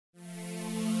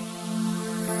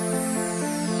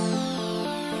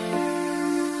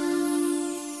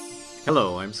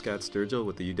Hello, I'm Scott Sturgul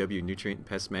with the UW Nutrient and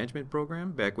Pest Management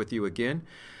Program, back with you again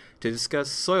to discuss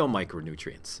soil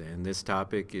micronutrients. And this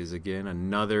topic is again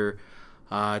another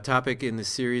topic in the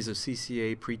series of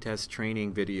CCA pretest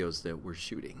training videos that we're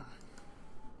shooting.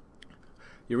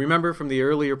 You remember from the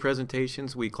earlier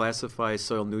presentations, we classify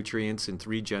soil nutrients in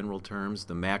three general terms: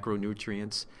 the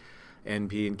macronutrients, N,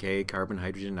 P, and K, carbon,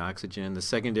 hydrogen, and oxygen; the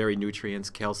secondary nutrients,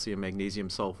 calcium,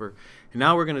 magnesium, sulfur; and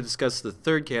now we're going to discuss the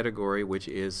third category, which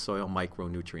is soil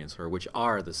micronutrients, or which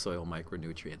are the soil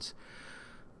micronutrients.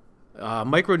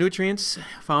 Micronutrients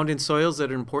found in soils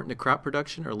that are important to crop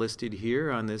production are listed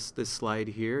here on this slide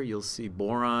here. You'll see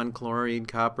boron, chlorine,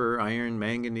 copper, iron,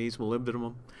 manganese,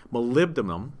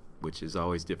 molybdenum, which is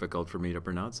always difficult for me to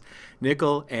pronounce,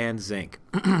 nickel, and zinc.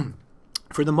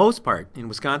 For the most part, in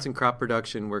Wisconsin crop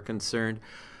production, we're concerned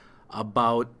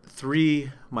about three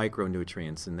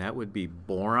micronutrients, and that would be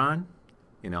boron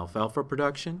in alfalfa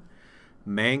production,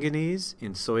 manganese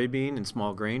in soybean and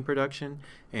small grain production,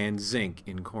 and zinc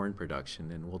in corn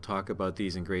production. And we'll talk about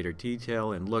these in greater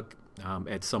detail and look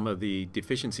at some of the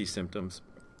deficiency symptoms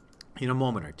in a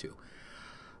moment or two.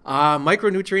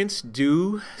 Micronutrients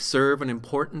do serve an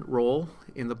important role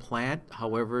in the plant.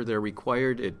 However, they're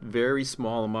required at very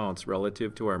small amounts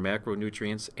relative to our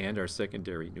macronutrients and our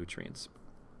secondary nutrients.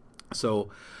 So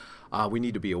we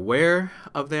need to be aware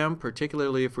of them,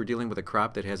 particularly if we're dealing with a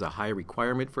crop that has a high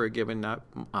requirement for a given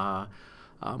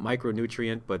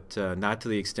micronutrient, but not to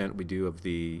the extent we do of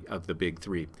the big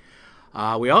three.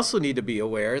 We also need to be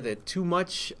aware that too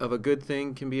much of a good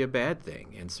thing can be a bad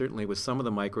thing, and certainly with some of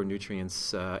the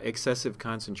micronutrients, excessive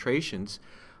concentrations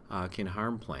can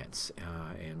harm plants,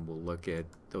 and we'll look at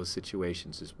those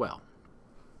situations as well.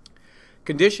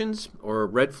 Conditions or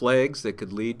red flags that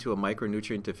could lead to a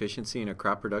micronutrient deficiency in a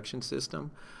crop production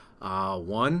system.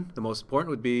 One, the most important,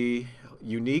 would be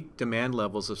unique demand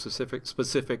levels of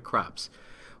specific crops.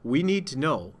 We need to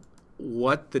know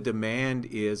what the demand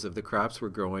is of the crops we're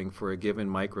growing for a given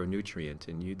micronutrient.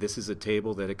 And this is a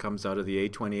table that it comes out of the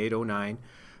A2809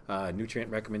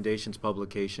 Nutrient Recommendations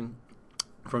publication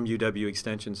from UW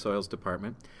Extension Soils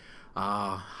Department.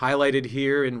 Highlighted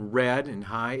here in red and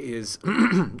high is,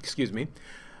 excuse me,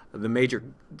 the major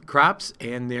crops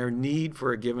and their need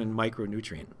for a given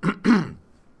micronutrient.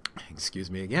 Excuse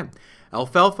me again.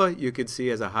 Alfalfa, you could see,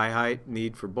 has a high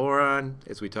need for boron,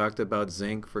 as we talked about,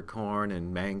 zinc for corn,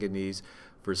 and manganese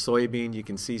for soybean. You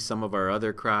can see some of our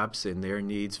other crops and their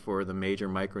needs for the major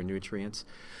micronutrients.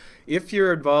 If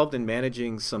you're involved in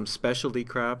managing some specialty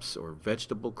crops or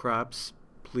vegetable crops,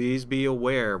 please be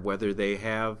aware whether they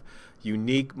have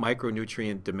unique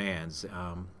micronutrient demands.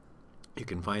 You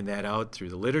can find that out through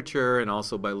the literature and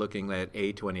also by looking at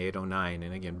A2809.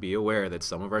 And again, be aware that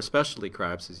some of our specialty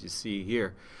crops, as you see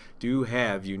here, do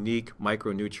have unique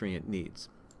micronutrient needs.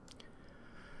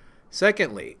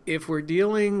 Secondly, if we're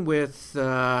dealing with,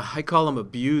 I call them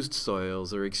abused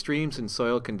soils or extremes in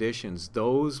soil conditions,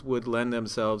 those would lend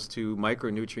themselves to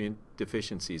micronutrient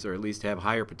deficiencies, or at least have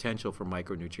higher potential for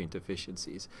micronutrient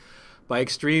deficiencies. By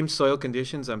extreme soil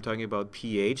conditions, I'm talking about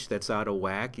pH that's out of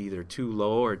whack, either too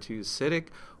low or too acidic,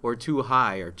 or too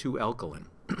high or too alkaline.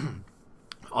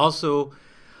 Also,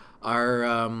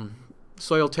 our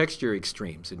soil texture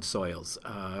extremes in soils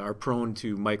are prone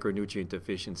to micronutrient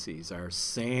deficiencies. Our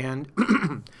sand,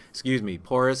 excuse me,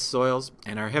 porous soils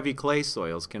and our heavy clay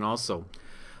soils can also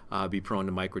be prone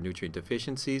to micronutrient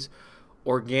deficiencies.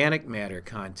 Organic matter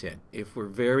content. If we're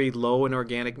very low in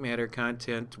organic matter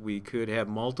content, we could have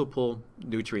multiple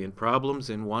nutrient problems,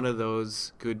 and one of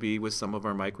those could be with some of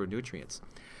our micronutrients.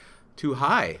 Too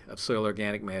high of soil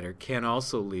organic matter can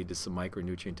also lead to some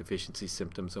micronutrient deficiency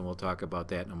symptoms, and we'll talk about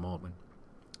that in a moment.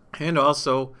 And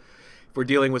also, if we're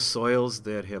dealing with soils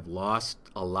that have lost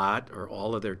a lot or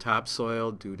all of their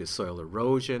topsoil due to soil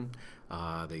erosion,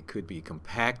 they could be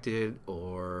compacted,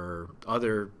 or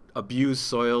other abused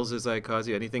soils, as I call it,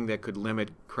 anything that could limit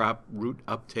crop root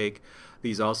uptake.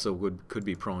 These also could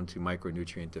be prone to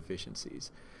micronutrient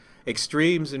deficiencies.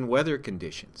 Extremes in weather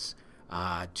conditions,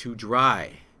 too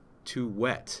dry, too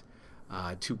wet,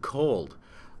 too cold.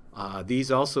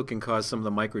 These also can cause some of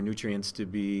the micronutrients to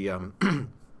be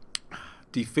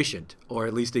deficient, or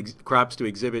at least crops to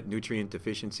exhibit nutrient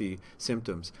deficiency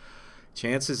symptoms.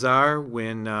 Chances are,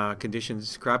 when crop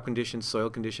conditions, soil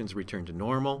conditions return to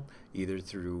normal, either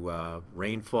through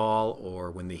rainfall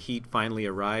or when the heat finally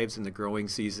arrives in the growing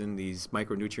season, these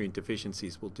micronutrient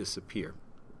deficiencies will disappear.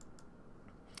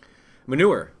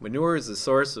 Manure. Manure is the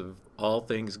source of all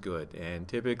things good, and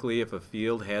typically if a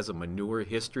field has a manure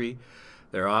history,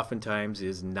 there oftentimes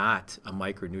is not a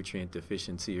micronutrient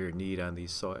deficiency or need on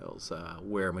these soils.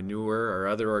 Where manure or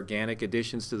other organic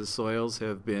additions to the soils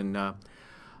have been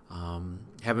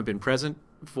haven't been present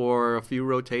for a few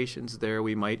rotations there,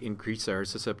 we might increase our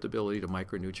susceptibility to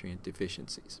micronutrient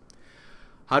deficiencies.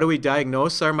 How do we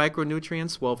diagnose our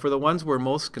micronutrients? Well, for the ones we're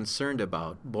most concerned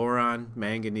about, boron,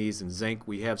 manganese, and zinc,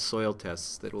 we have soil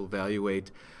tests that will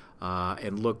evaluate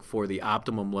and look for the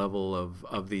optimum level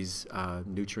of these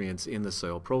nutrients in the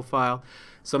soil profile.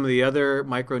 Some of the other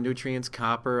micronutrients,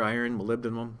 copper, iron,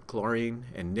 molybdenum, chlorine,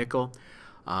 and nickel,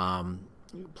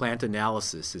 plant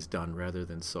analysis is done rather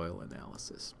than soil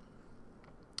analysis.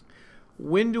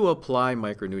 When to apply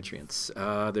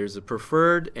micronutrients? There's a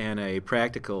preferred and a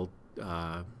practical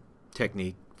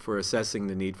technique for assessing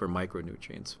the need for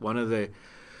micronutrients. One of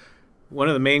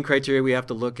the main criteria we have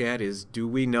to look at is, do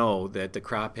we know that the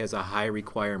crop has a high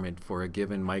requirement for a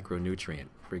given micronutrient?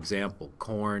 For example,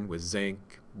 corn with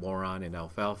zinc, boron, and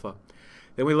alfalfa.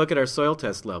 Then we look at our soil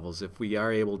test levels. If we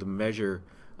are able to measure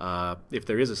if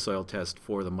there is a soil test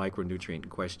for the micronutrient in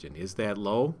question. Is that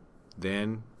low?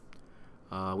 Then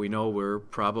we know we're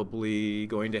probably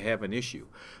going to have an issue.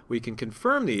 We can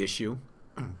confirm the issue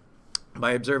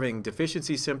by observing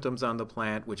deficiency symptoms on the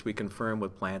plant, which we confirm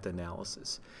with plant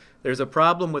analysis. There's a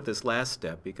problem with this last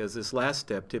step because this last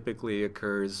step typically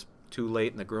occurs too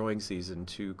late in the growing season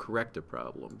to correct a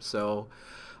problem. So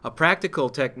a practical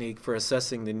technique for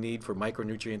assessing the need for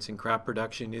micronutrients in crop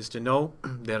production is to know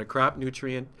that a crop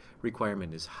nutrient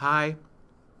requirement is high,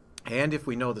 and if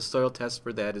we know the soil test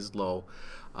for that is low,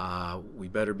 we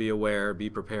better be aware, be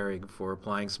preparing for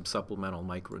applying some supplemental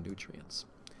micronutrients.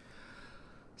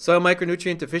 So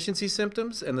micronutrient deficiency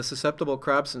symptoms and the susceptible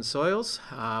crops and soils.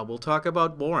 We'll talk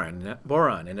about boron,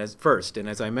 and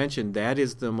as I mentioned, that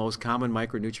is the most common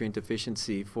micronutrient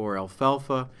deficiency for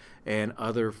alfalfa and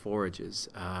other forages.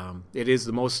 It is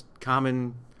the most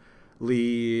commonly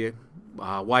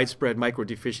widespread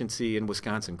microdeficiency in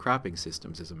Wisconsin cropping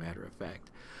systems, as a matter of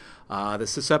fact. The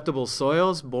susceptible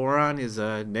soils, boron is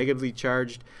a negatively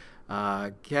charged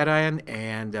cation,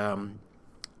 and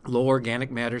low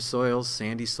organic matter soils,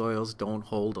 sandy soils, don't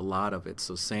hold a lot of it.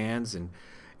 So sands and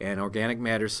organic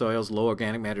matter soils, low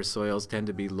organic matter soils tend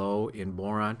to be low in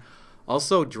boron.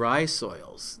 Also dry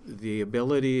soils, the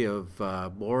ability of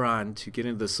boron to get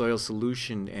into the soil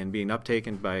solution and being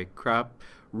uptaken by crop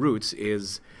roots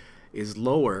is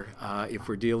lower if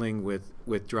we're dealing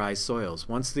with dry soils.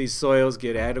 Once these soils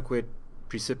get adequate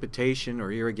precipitation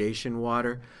or irrigation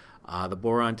water, the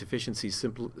boron deficiency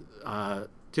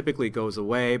typically goes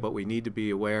away, but we need to be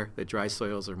aware that dry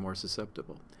soils are more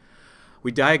susceptible.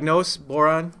 We diagnose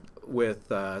boron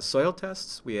with soil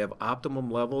tests. We have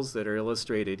optimum levels that are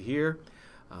illustrated here,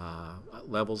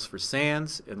 levels for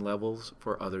sands and levels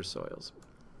for other soils.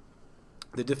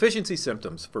 The deficiency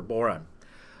symptoms for boron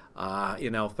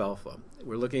in alfalfa.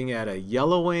 We're looking at a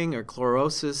yellowing or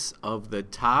chlorosis of the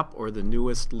top or the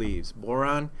newest leaves.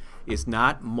 Boron is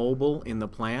not mobile in the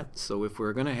plant, so if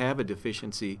we're going to have a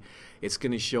deficiency, it's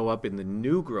going to show up in the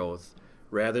new growth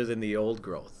rather than the old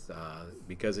growth.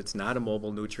 Because it's not a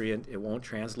mobile nutrient, it won't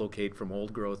translocate from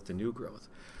old growth to new growth.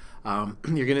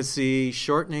 You're going to see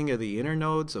shortening of the inner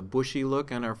nodes, a bushy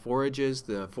look on our forages.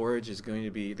 The forage is going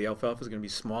to be, the alfalfa is going to be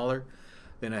smaller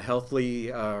than a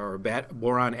healthy or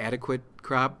boron adequate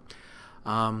crop.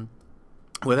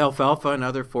 With alfalfa and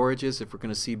other forages, if we're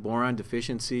going to see boron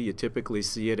deficiency, you typically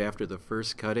see it after the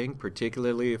first cutting,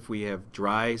 particularly if we have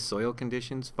dry soil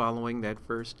conditions following that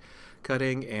first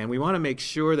cutting. And we want to make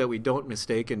sure that we don't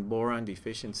mistake boron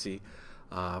deficiency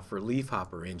for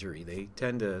leafhopper injury. They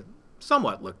tend to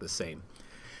somewhat look the same.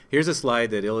 Here's a slide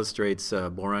that illustrates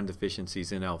boron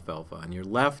deficiencies in alfalfa. On your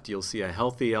left, you'll see a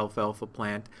healthy alfalfa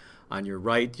plant. On your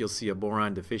right, you'll see a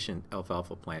boron-deficient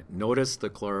alfalfa plant. Notice the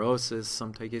chlorosis,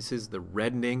 some cases the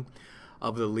reddening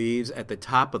of the leaves at the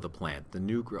top of the plant, the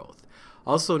new growth.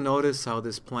 Also notice how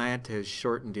this plant has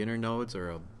shortened inner nodes or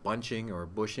a bunching or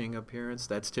bushing appearance.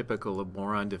 That's typical of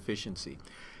boron deficiency.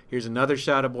 Here's another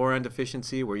shot of boron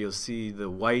deficiency where you'll see the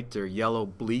white or yellow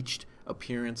bleached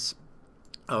appearance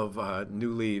of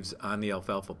new leaves on the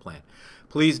alfalfa plant.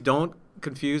 Please don't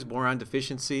confuse boron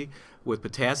deficiency with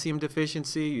potassium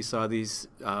deficiency. You saw these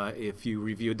if you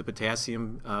reviewed the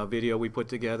potassium video we put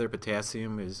together.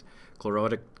 Potassium is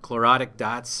chlorotic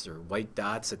dots or white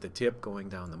dots at the tip going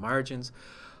down the margins.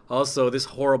 Also, this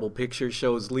horrible picture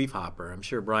shows leafhopper. I'm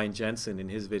sure Brian Jensen in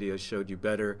his videos showed you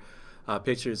better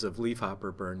pictures of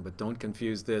leafhopper burn, but don't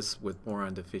confuse this with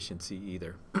boron deficiency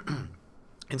either.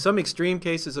 In some extreme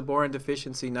cases of boron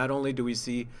deficiency, not only do we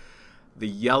see the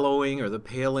yellowing or the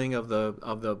paling of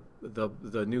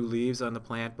the new leaves on the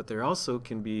plant, but there also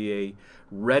can be a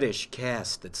reddish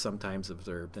cast that's sometimes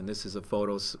observed. And this is a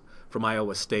photo from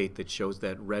Iowa State that shows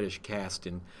that reddish cast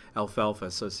in alfalfa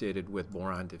associated with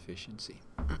boron deficiency.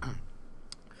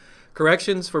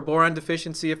 Corrections for boron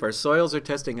deficiency: if our soils are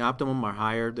testing optimum or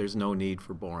higher, there's no need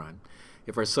for boron.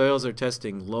 If our soils are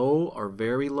testing low or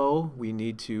very low, we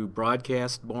need to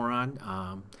broadcast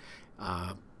boron.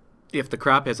 If the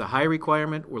crop has a high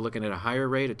requirement, we're looking at a higher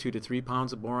rate of 2 to 3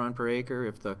 pounds of boron per acre.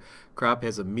 If the crop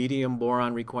has a medium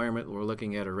boron requirement, we're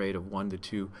looking at a rate of 1 to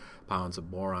 2 pounds of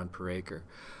boron per acre.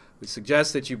 We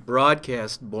suggest that you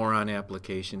broadcast boron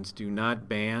applications. Do not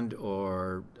band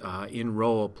or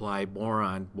in-row apply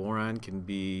boron. Boron can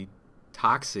be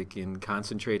toxic in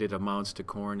concentrated amounts to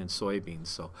corn and soybeans,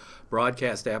 so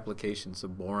broadcast applications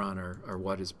of boron are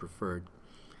what is preferred.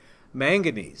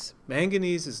 Manganese.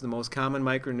 Manganese is the most common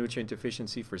micronutrient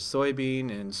deficiency for soybean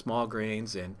and small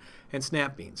grains and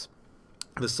snap beans.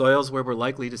 The soils where we're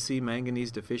likely to see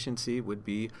manganese deficiency would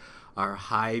be our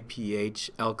high pH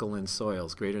alkaline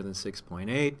soils, greater than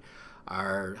 6.8,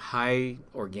 our high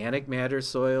organic matter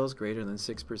soils, greater than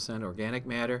 6% organic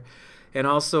matter, and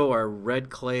also our red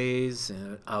clays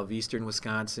of eastern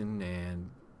Wisconsin and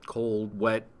cold,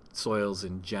 wet soils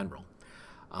in general.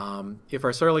 If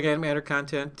our soil organic matter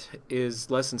content is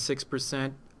less than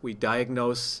 6%, we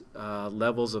diagnose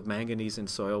levels of manganese in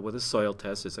soil with a soil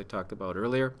test, as I talked about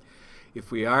earlier. If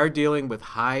we are dealing with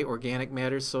high organic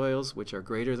matter soils, which are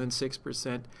greater than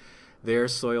 6%, their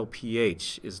soil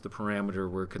pH is the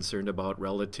parameter we're concerned about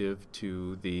relative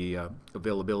to the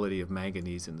availability of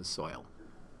manganese in the soil.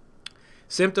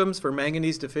 Symptoms for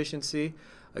manganese deficiency: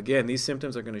 again, these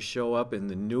symptoms are going to show up in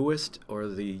the newest or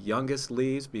the youngest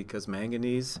leaves because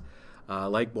manganese,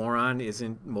 like boron,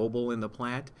 isn't mobile in the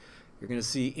plant. You're going to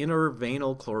see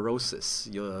interveinal chlorosis.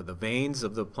 The veins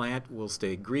of the plant will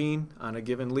stay green on a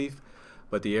given leaf,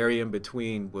 but the area in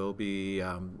between will be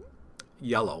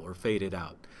yellow or faded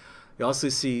out. You also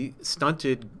see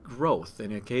stunted growth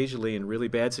and occasionally, in really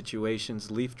bad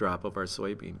situations, leaf drop of our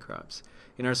soybean crops.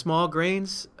 In our small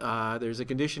grains, there's a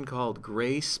condition called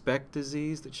gray speck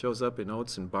disease that shows up in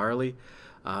oats and barley.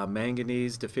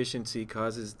 Manganese deficiency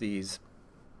causes these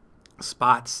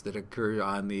spots that occur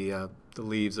on the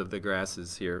leaves of the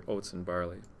grasses here, oats and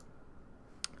barley.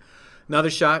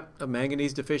 Another shot of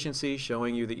manganese deficiency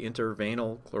showing you the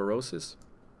interveinal chlorosis.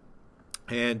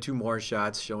 And 2 more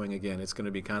shots showing, again, it's going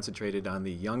to be concentrated on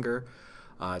the younger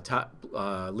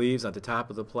leaves at the top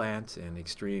of the plant and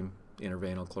extreme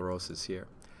interveinal chlorosis here.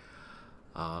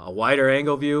 A wider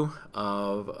angle view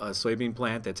of a soybean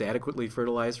plant that's adequately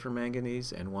fertilized for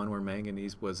manganese and one where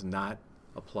manganese was not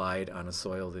applied on a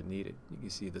soil that needed. You can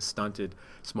see the stunted,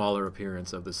 smaller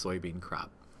appearance of the soybean crop.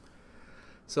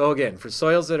 So again, for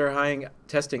soils that are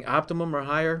testing optimum or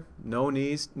higher, no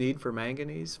need for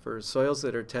manganese. For soils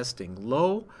that are testing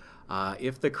low,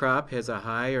 if the crop has a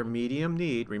high or medium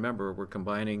need, remember we're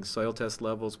combining soil test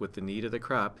levels with the need of the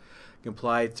crop, you can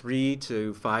apply 3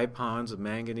 to 5 pounds of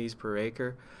manganese per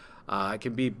acre. It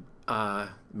can be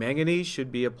manganese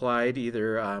should be applied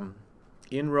either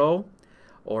in row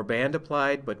or band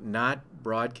applied, but not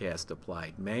broadcast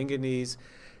applied. Manganese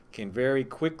can very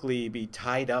quickly be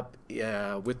tied up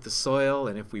with the soil,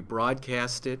 and if we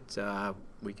broadcast it,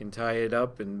 we can tie it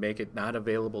up and make it not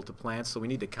available to plants. So we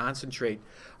need to concentrate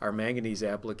our manganese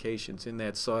applications in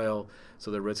that soil so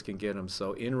the roots can get them.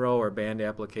 So in-row or band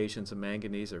applications of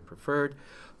manganese are preferred.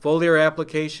 Foliar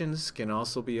applications can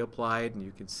also be applied, and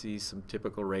you can see some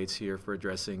typical rates here for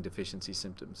addressing deficiency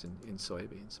symptoms in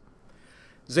soybeans.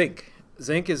 Zinc.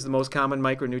 Zinc is the most common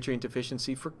micronutrient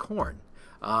deficiency for corn.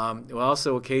 We'll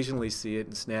also occasionally see it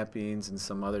in snap beans and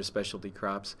some other specialty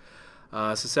crops.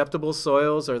 Susceptible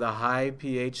soils are the high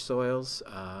pH soils,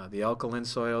 the alkaline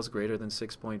soils greater than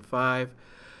 6.5,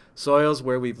 soils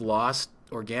where we've lost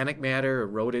organic matter,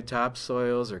 eroded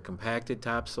topsoils or compacted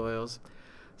topsoils.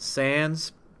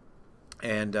 Sands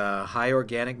and high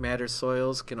organic matter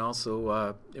soils can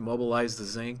also immobilize the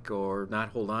zinc or not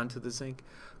hold on to the zinc.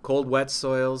 Cold, wet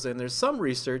soils, and there's some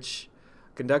research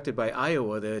conducted by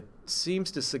Iowa that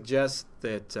seems to suggest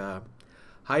that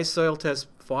high soil test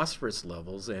phosphorus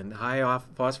levels and high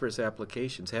phosphorus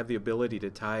applications have the ability to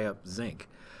tie up zinc.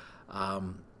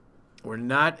 We're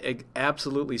not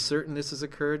absolutely certain this has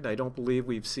occurred. I don't believe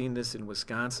we've seen this in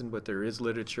Wisconsin, but there is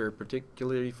literature,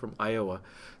 particularly from Iowa,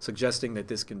 suggesting that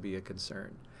this can be a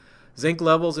concern. Zinc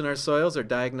levels in our soils are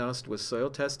diagnosed with soil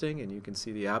testing, and you can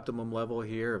see the optimum level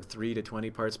here of 3 to 20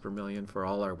 parts per million for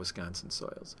all our Wisconsin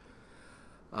soils.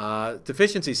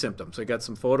 Deficiency symptoms. I got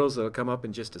some photos that will come up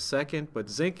in just a second, but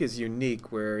zinc is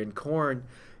unique where in corn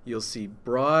you'll see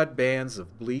broad bands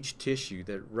of bleached tissue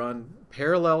that run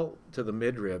parallel to the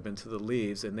midrib and to the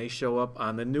leaves, and they show up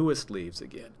on the newest leaves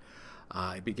again.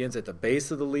 It begins at the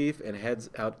base of the leaf and heads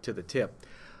out to the tip.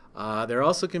 There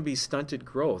also can be stunted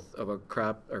growth of a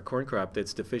crop or corn crop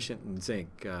that's deficient in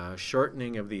zinc,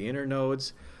 shortening of the inner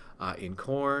nodes in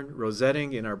corn,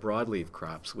 rosetting in our broadleaf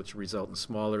crops, which result in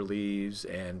smaller leaves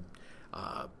and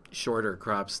shorter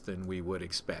crops than we would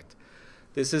expect.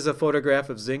 This is a photograph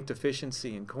of zinc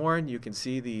deficiency in corn. You can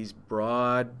see these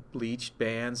broad bleached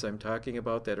bands I'm talking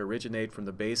about that originate from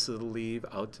the base of the leaf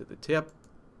out to the tip.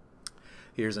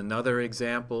 Here's another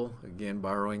example, again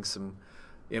borrowing some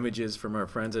images from our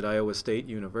friends at Iowa State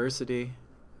University,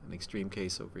 an extreme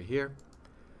case over here.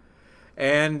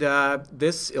 And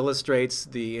this illustrates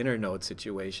the inner node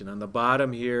situation. On the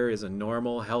bottom here is a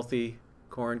normal, healthy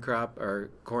corn crop or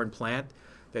corn plant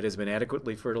that has been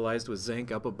adequately fertilized with zinc.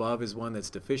 Up above is one that's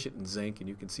deficient in zinc, and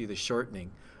you can see the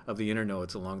shortening of the inner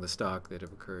nodes along the stalk that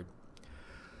have occurred.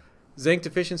 Zinc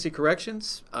deficiency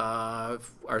corrections. Our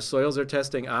soils are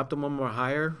testing optimum or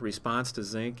higher. Response to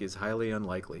zinc is highly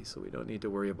unlikely, so we don't need to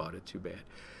worry about it too bad.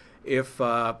 If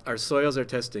our soils are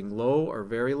testing low or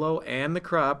very low and the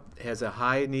crop has a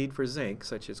high need for zinc,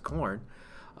 such as corn,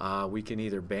 we can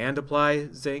either band apply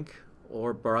zinc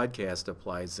or broadcast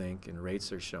apply zinc, and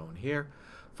rates are shown here.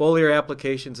 Foliar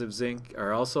applications of zinc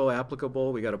are also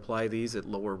applicable. We got to apply these at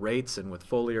lower rates, and with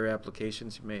foliar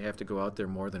applications you may have to go out there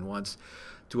more than once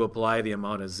to apply the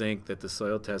amount of zinc that the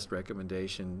soil test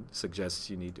recommendation suggests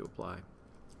you need to apply.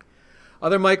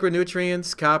 Other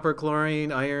micronutrients, copper,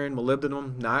 chlorine, iron,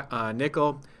 molybdenum,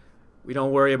 nickel, we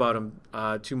don't worry about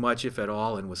them too much, if at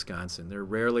all, in Wisconsin. They're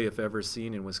rarely, if ever,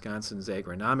 seen in Wisconsin's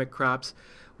agronomic crops.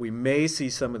 We may see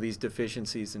some of these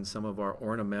deficiencies in some of our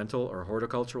ornamental or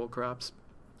horticultural crops,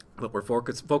 but we're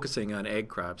focusing on ag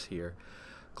crops here.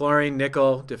 Chlorine,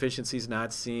 nickel, deficiencies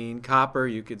not seen. Copper,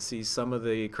 you could see some of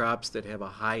the crops that have a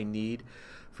high need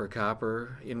for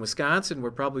copper. In Wisconsin, we're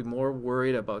probably more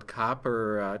worried about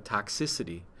copper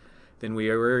toxicity than we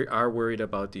are worried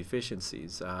about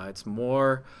deficiencies. It's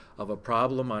more of a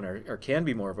problem on our, or can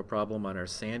be more of a problem on our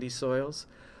sandy soils.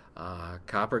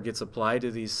 Copper gets applied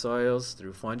to these soils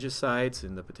through fungicides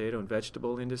in the potato and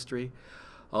vegetable industry.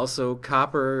 Also,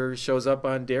 copper shows up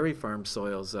on dairy farm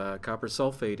soils. Copper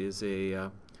sulfate is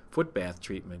a foot bath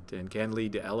treatment and can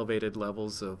lead to elevated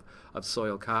levels of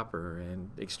soil copper.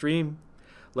 And extreme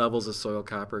levels of soil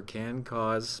copper can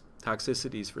cause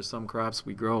toxicities for some crops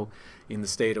we grow in the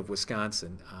state of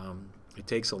Wisconsin. It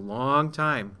takes a long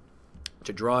time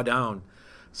to draw down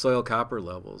soil copper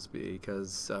levels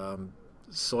because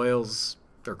soils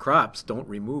or crops don't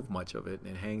remove much of it,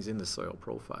 and it hangs in the soil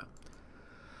profile.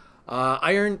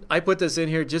 Iron, I put this in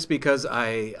here just because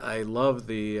I love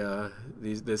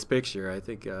this picture. I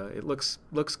think it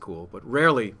looks cool, but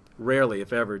rarely,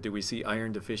 if ever, do we see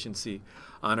iron deficiency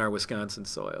on our Wisconsin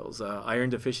soils. Iron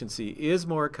deficiency is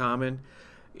more common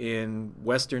in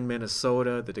western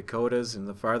Minnesota, the Dakotas, and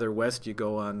the farther west you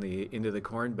go on into the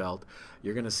Corn Belt,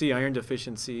 you're going to see iron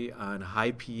deficiency on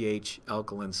high pH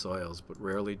alkaline soils, but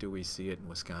rarely do we see it in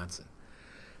Wisconsin.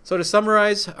 So to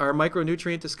summarize our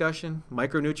micronutrient discussion,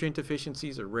 micronutrient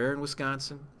deficiencies are rare in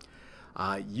Wisconsin.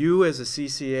 You as a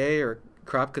CCA or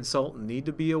crop consultant need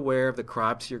to be aware of the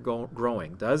crops you're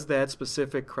growing. Does that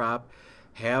specific crop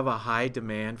have a high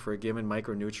demand for a given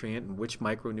micronutrient, and which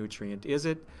micronutrient is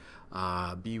it?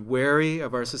 Be wary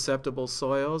of our susceptible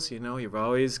soils. You know, you've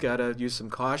always got to use some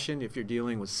caution if you're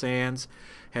dealing with sands,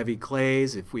 heavy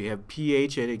clays, if we have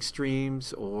pH at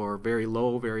extremes or very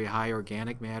low, very high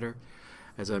organic matter.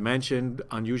 As I mentioned,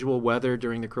 unusual weather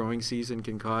during the growing season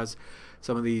can cause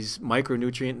some of these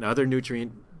micronutrient and other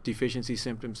nutrient deficiency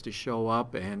symptoms to show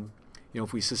up, and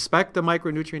if we suspect a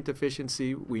micronutrient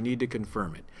deficiency, we need to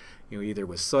confirm it. Either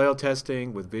with soil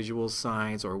testing, with visual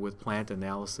signs, or with plant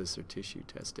analysis or tissue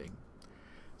testing.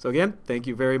 So again, thank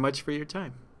you very much for your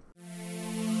time.